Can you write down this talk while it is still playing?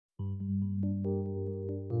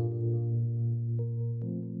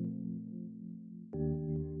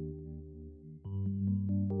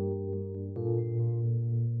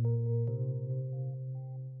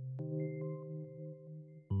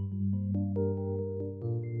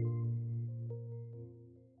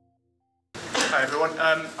Hi everyone,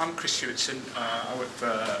 I'm Chris Hewitson. I work for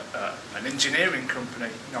an engineering company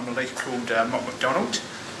normally called Mott MacDonald.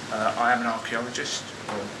 I am an archaeologist,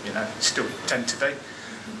 or still tend to be.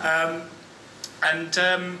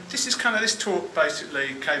 This talk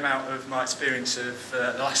basically came out of my experience of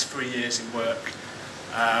the last 3 years in work.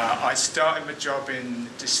 I started my job in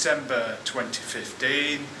December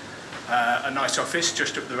 2015, a nice office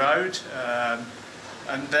just up the road,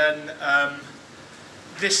 and then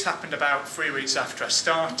this happened about 3 weeks after I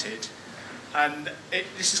started, and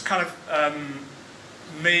this is kind of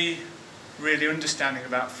me really understanding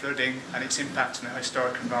about flooding and its impact on the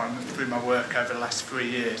historic environment through my work over the last 3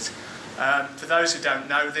 years. For those who don't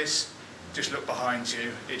know this, just look behind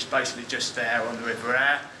you. It's basically just there on the River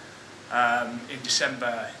Aire. In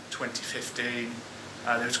December 2015,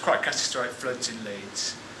 there was quite catastrophic floods in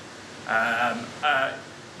Leeds.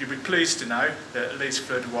 You'll be pleased to know that Leeds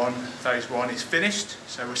Flood 1, Phase 1 is finished,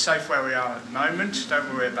 so we're safe where we are at the moment,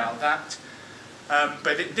 don't worry about that.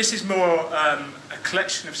 This is more a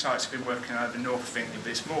collection of sites we've been working on over north of England, but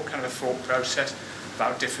it's more kind of a thought process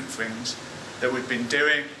about different things that we've been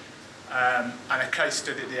doing, and a case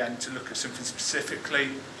study at the end to look at something specifically.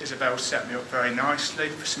 Isabel set me up very nicely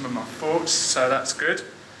for some of my thoughts, so that's good.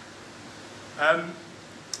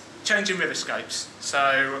 Changing riverscapes.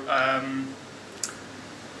 So,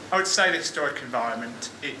 I would say the historic environment,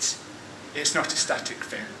 it's not a static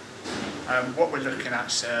thing. What we're looking at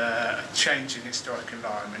is a change in historic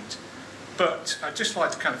environment. But I'd just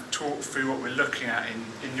like to kind of talk through what we're looking at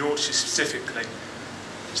in Yorkshire specifically.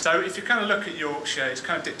 So if you kind of look at Yorkshire, it's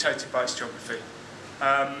kind of dictated by its geography.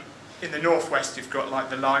 In the northwest, you've got like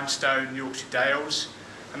the limestone Yorkshire Dales,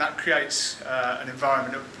 and that creates an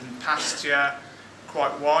environment up in pasture,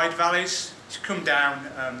 quite wide valleys. As you come down,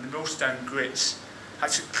 the millstone grits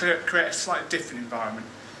actually create a slightly different environment.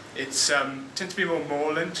 It's tend to be more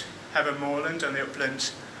moorland, heather moorland on the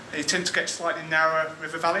uplands, and you tend to get slightly narrower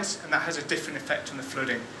river valleys, and that has a different effect on the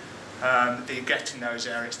flooding that you get in those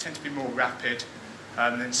areas. Tend to be more rapid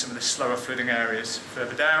than some of the slower flooding areas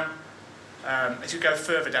further down. As you go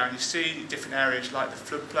further down, you see different areas like the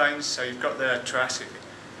floodplains. So you've got the Triassic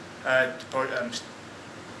bedrock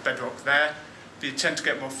there, but you tend to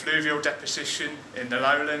get more fluvial deposition in the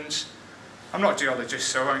lowlands. I'm not a geologist,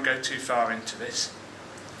 so I won't go too far into this.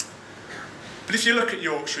 But if you look at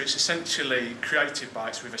Yorkshire, it's essentially created by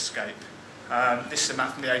its riverscape. This is a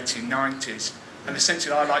map from the 1890s, and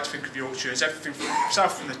essentially I like to think of Yorkshire as everything from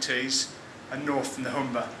south from the Tees and north from the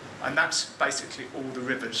Humber, and that's basically all the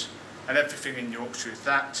rivers, and everything in Yorkshire is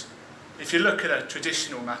that. If you look at a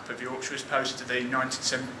traditional map of Yorkshire as opposed to the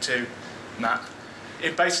 1972 map,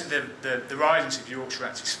 it basically the ridings of Yorkshire are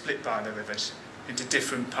actually split by the rivers into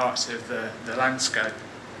different parts of the landscape.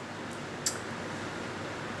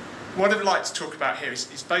 What I'd like to talk about here is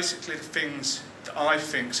basically the things that I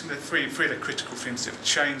think, some of the three of the critical things that have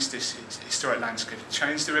changed this historic landscape,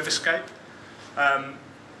 changed the riverscape.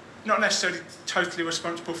 Not necessarily totally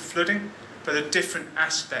responsible for flooding, but the different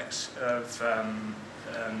aspects of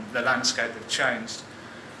the landscape have changed.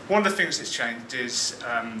 One of the things that's changed is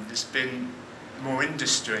there's been more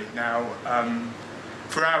industry. Now,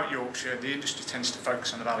 throughout Yorkshire, the industry tends to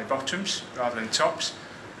focus on the valley bottoms rather than tops,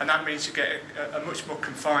 and that means you get a much more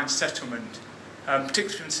confined settlement.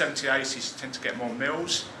 Particularly in the 70s, 80s, you tend to get more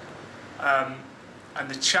mills, and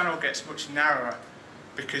the channel gets much narrower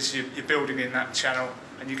because you're building in that channel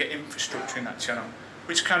and you get infrastructure in that channel,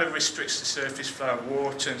 which kind of restricts the surface flow of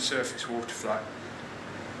water and surface water flow.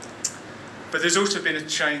 But there's also been a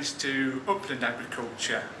change to upland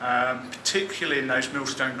agriculture, particularly in those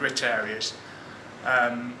millstone grit areas.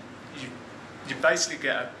 You basically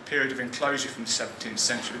get a period of enclosure from the 17th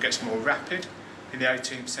century that gets more rapid in the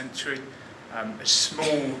 18th century.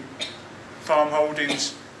 Small farm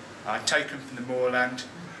holdings taken from the moorland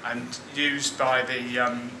and used by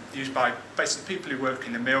basically people who work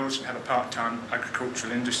in the mills and have a part-time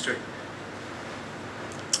agricultural industry.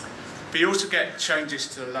 But you also get changes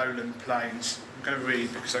to the lowland plains. I'm going to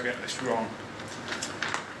read because I get this wrong.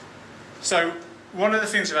 So one of the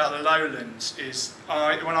things about the lowlands is,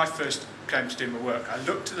 when I first came to do my work, I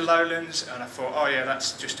looked at the lowlands and I thought, oh yeah,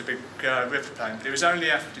 that's just a big river plain. But it was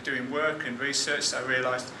only after doing work and research that I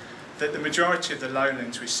realised that the majority of the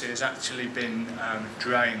lowlands we see has actually been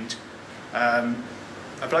drained. A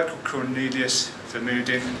bloke called Cornelius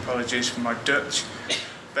Vermeulen, apologies for my Dutch,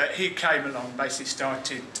 but he came along, basically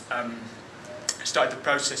started the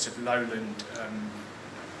process of lowland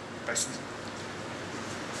basically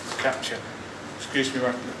capture. Excuse me, I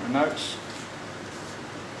won't look at my notes.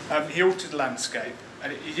 He altered the landscape,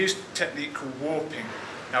 and he used a technique called warping.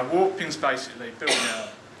 Now, warping is basically building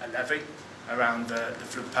a levee around the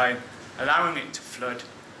floodplain allowing it to flood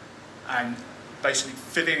and basically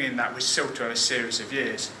filling in that with silt over a series of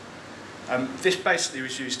years. This basically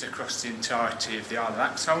was used across the entirety of the Isle of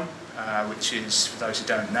Axholme, which is, for those who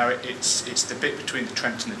don't know it, it's the bit between the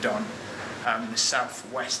Trent and the Don, in the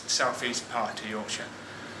south-east part of Yorkshire,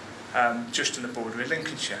 just on the border with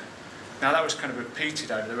Lincolnshire. Now that was kind of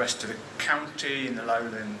repeated over the rest of the county in the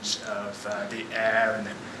lowlands of the Aire and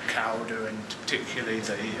the Calder, and particularly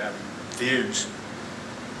the Ouse.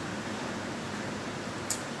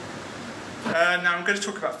 Now I'm going to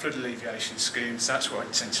talk about flood alleviation schemes. That's what I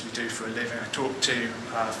essentially do for a living. I talk to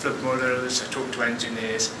flood modellers, I talk to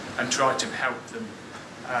engineers and try to help them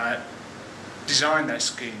design their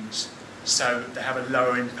schemes so they have a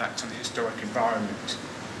lower impact on the historic environment.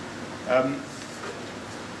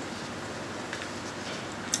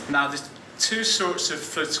 Now there's two sorts of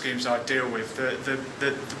flood schemes I deal with.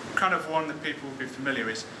 The kind of one that people will be familiar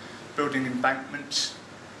with, building embankments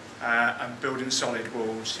and building solid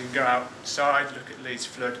walls. You can go outside, look at Leeds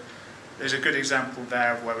flood. There's a good example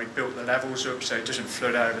there of where we built the levels up so it doesn't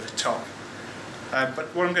flood over the top.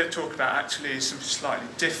 But what I'm going to talk about actually is something slightly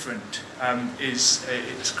different.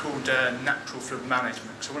 It's called natural flood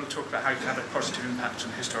management. So I want to talk about how you can have a positive impact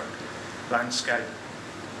on the historic landscape.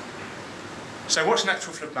 So what's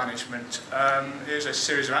natural flood management? Here's a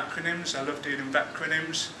series of acronyms. I love dealing with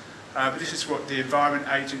acronyms. But this is what the Environment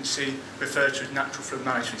Agency refers to as natural flood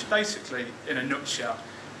management. It's basically, in a nutshell,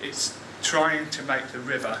 it's trying to make the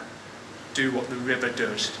river do what the river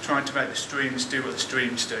does, trying to make the streams do what the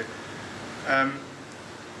streams do.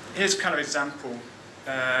 Here's a kind of example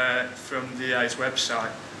from the EA's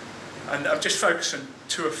website, and I've just focused on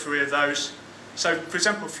 2 or 3 of those. So, for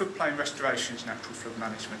example, floodplain restoration is natural flood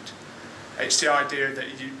management. It's the idea that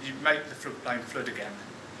you make the floodplain flood again.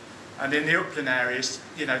 And in the upland areas,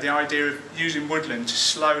 you know, the idea of using woodland to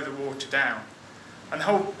slow the water down. And the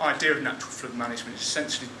whole idea of natural flood management is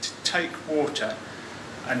essentially to take water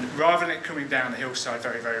and rather than it coming down the hillside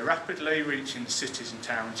very, very rapidly, reaching the cities and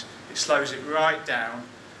towns, it slows it right down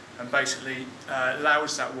and basically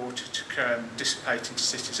allows that water to dissipate into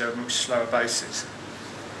cities over a much slower basis.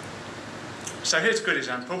 So here's a good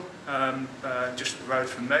example, just up the road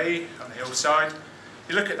from me, on the hillside.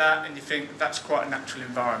 You look at that and you think that's quite a natural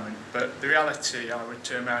environment, but the reality, I would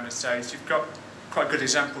turn around and say, is you've got quite good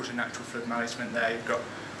examples of natural flood management there. You've got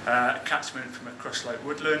a catchment from a cross-slope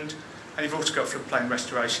woodland, and you've also got floodplain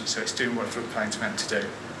restoration, so it's doing what a floodplain's meant to do.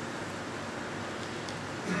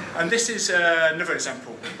 And this is another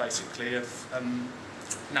example, basically, of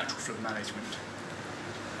natural flood management.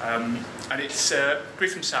 And it's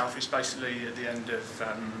Greatham South is basically at the end of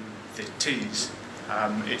the Tees.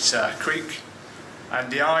 It's a creek,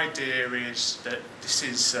 and the idea is that this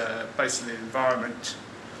is basically the environment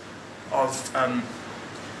of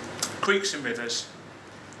creeks and rivers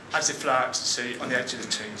as they flow out to sea on the edge of the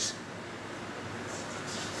Tees.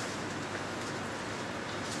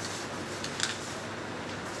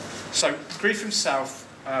 So Greatham South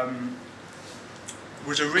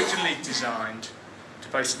was originally designed to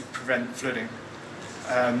basically prevent flooding.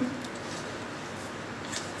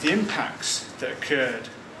 The impacts that occurred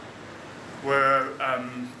were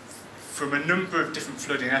from a number of different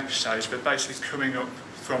flooding episodes, but basically coming up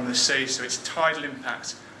from the sea, so it's tidal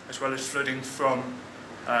impacts as well as flooding from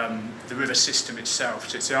the river system itself.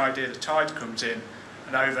 So it's the idea the tide comes in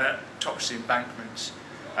and overtops the embankments.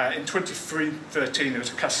 In 2013 there was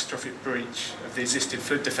a catastrophic breach of the existing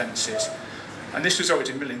flood defences, and this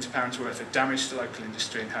resulted in millions of pounds worth of damage to local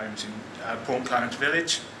industry and homes in Port Clarence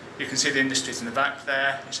village. You can see the industries in the back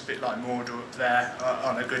there. It's a bit like Mordor up there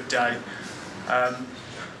on a good day.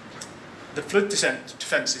 The flood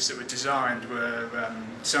defences that were designed were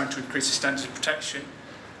designed to increase the standards of protection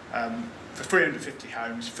for 350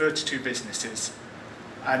 homes, 32 businesses,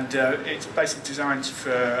 and it's basically designed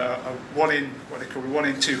for what they call a 1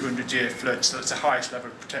 in 200 year flood, so that's the highest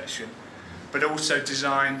level of protection, but also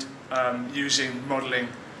designed using modelling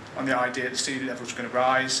on the idea that the sea level is going to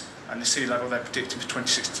rise, and the sea level they're predicting for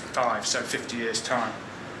 2065, so 50 years' time.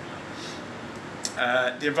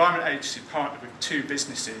 The Environment Agency partnered with 2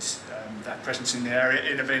 businesses that are present in the area,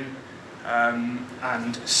 Innovin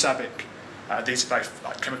and Sabic. These are both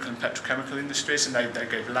like chemical and petrochemical industries, and they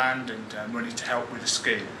gave land and money to help with the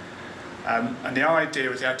scheme. And the idea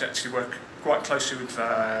was they had to actually work quite closely with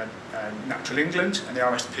Natural England and the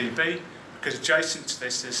RSPB, because adjacent to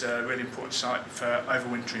this there's a really important site for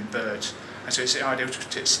overwintering birds. And so it's the idea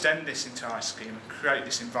to extend this entire scheme and create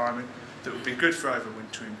this environment that would be good for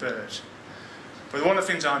overwintering birds. But one of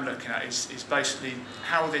the things I'm looking at is basically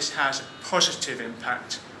how this has a positive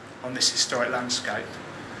impact on this historic landscape.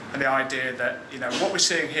 And the idea that, you know, what we're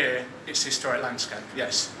seeing here is historic landscape,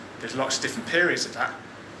 yes, there's lots of different periods of that,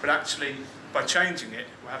 but actually by changing it,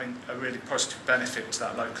 we're having a really positive benefit to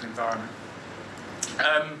that local environment.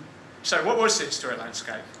 So what was the historic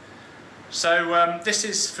landscape? So this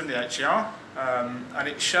is from the HER, and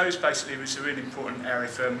it shows basically it was a really important area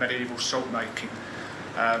for medieval salt making.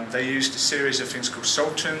 They used a series of things called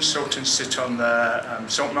salterns. Salterns sit on the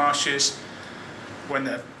salt marshes when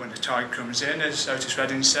the tide comes in, as Otis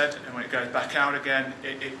Redding said, and when it goes back out again,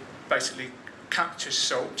 it basically captures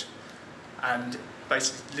salt and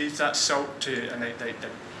basically leaves that salt to, and they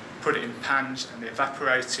put it in pans and they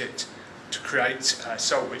evaporate it to create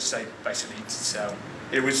salt, which they basically need to sell.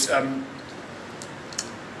 It was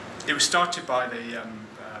started by the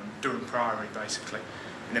Durham Priory, basically,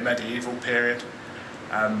 in the medieval period.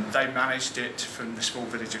 They managed it from the small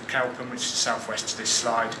village of Kelpham, which is southwest of this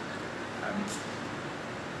slide.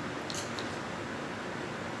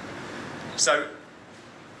 So,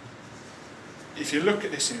 if you look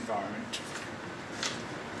at this environment,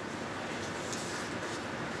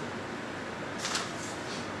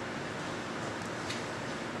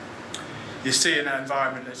 you see an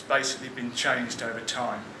environment that's basically been changed over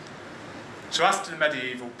time. So after the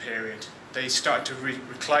medieval period, they started to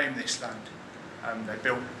reclaim this land. They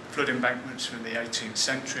built flood embankments from the 18th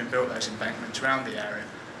century and built those embankments around the area,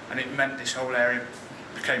 and it meant this whole area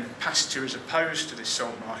became pasture as opposed to this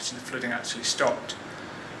salt marsh, and the flooding actually stopped.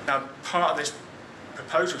 Now, part of this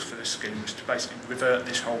proposals for the scheme was to basically revert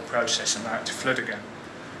this whole process and allow it to flood again.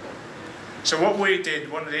 So what we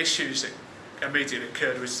did, one of the issues that immediately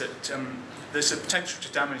occurred was that there's a potential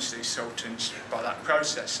to damage these salterns by that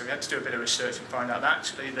process. So we had to do a bit of research and find out that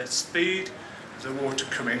actually the speed of the water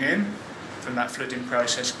coming in from that flooding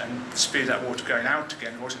process and the speed of that water going out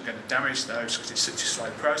again wasn't going to damage those because it's such a slow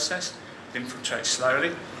process. It infiltrates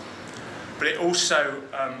slowly. But it also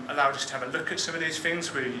allowed us to have a look at some of these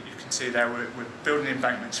things. You can see there we're building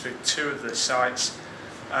embankments for 2 of the sites.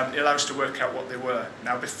 It allowed us to work out what they were.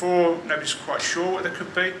 Now before, nobody was quite sure what they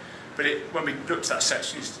could be, but when we looked at that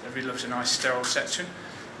section, everybody loves a nice sterile section,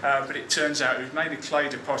 but it turns out it was mainly clay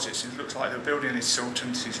deposits, and it looks like they were building these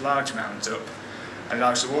salterns, these large mounds up, and it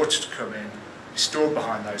allows the water to come in, be stored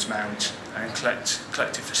behind those mounds, and collect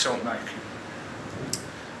it for salt making.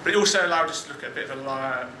 But it also allowed us to look at a bit of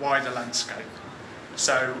a wider landscape.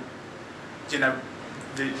 So, you know,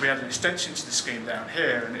 we had an extension to the scheme down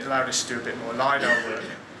here, and it allowed us to do a bit more LiDAR work.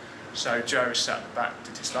 So Joe sat at the back,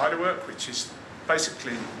 did his LiDAR work, which is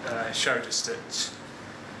basically showed us that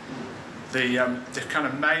the kind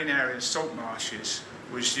of main area of salt marshes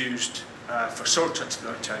was used for salt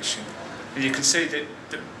exploitation. And you can see that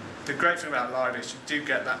the great thing about LiDAR is you do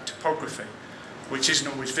get that topography, which isn't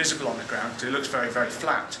always visible on the ground because it looks very, very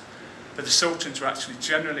flat. But the salterns were actually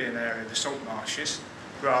generally an area of the salt marshes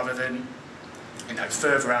rather than, you know,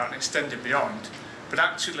 further out and extended beyond. But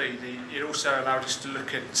actually, it also allowed us to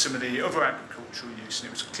look at some of the other agricultural use, and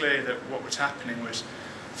it was clear that what was happening was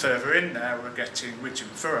further in there we're getting ridge and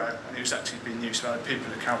furrow, and it was actually being used by the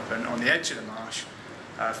people of Kelpham on the edge of the marsh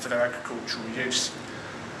for their agricultural use.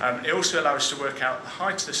 It also allowed us to work out the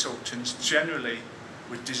height of the salterns generally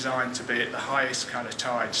were designed to be at the highest kind of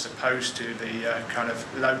tides as opposed to the kind of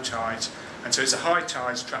low tides. And so it's the high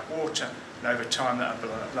tides trap water, and over time that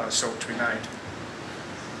allow the salt to be made.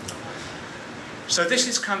 So this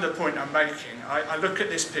is kind of the point I'm making. I look at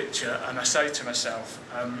this picture and I say to myself,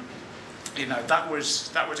 you know, that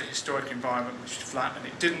was a historic environment which was flat and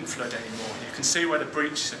it didn't flood anymore. You can see where the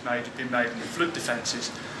breaches have been made in the flood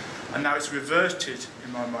defences, and now it's reverted,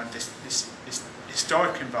 in my mind, this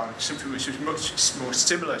historic environment, something which was much more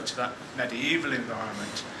similar to that medieval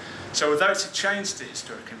environment. So although it's a change to the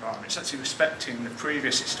historic environment, it's actually respecting the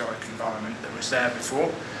previous historic environment that was there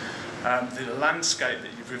before, the landscape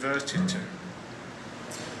that you've reverted to.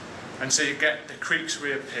 And so you get the creeks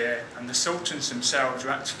reappear, and the salterns themselves are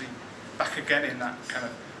actually back again in that kind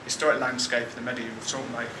of historic landscape of the medieval salt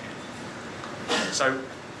making. So,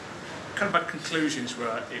 kind of my conclusions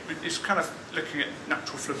were, it's kind of looking at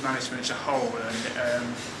natural flood management as a whole,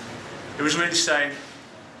 and it was really saying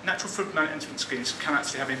natural flood management schemes can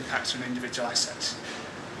actually have impacts on individual assets.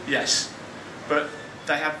 Yes, but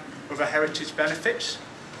they have other heritage benefits.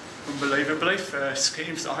 Unbelievably, for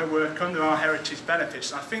schemes that I work on, there are heritage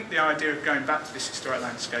benefits. And I think the idea of going back to this historic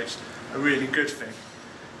landscapes a really good thing.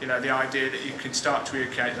 You know, the idea that you can start to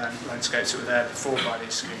recreate landscapes that were there before by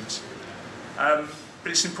these schemes.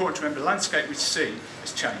 But it's important to remember the landscape we see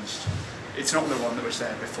has changed. It's not the one that was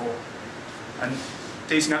there before. And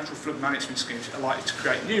these natural flood management schemes are likely to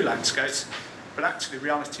create new landscapes, but actually the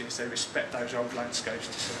reality is they respect those old landscapes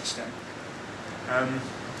to some extent.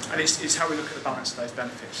 And it's how we look at the balance of those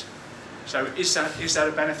benefits. So is that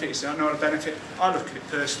a benefit? Is that not a benefit? I look at it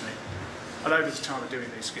personally. And over the time of doing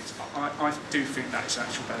these skits, I do think that is an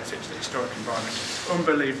actual benefit to the historic environment.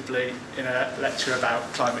 Unbelievably, in a lecture about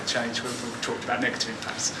climate change, we've talked about negative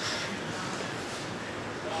impacts.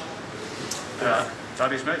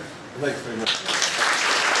 That is me. Thanks very much.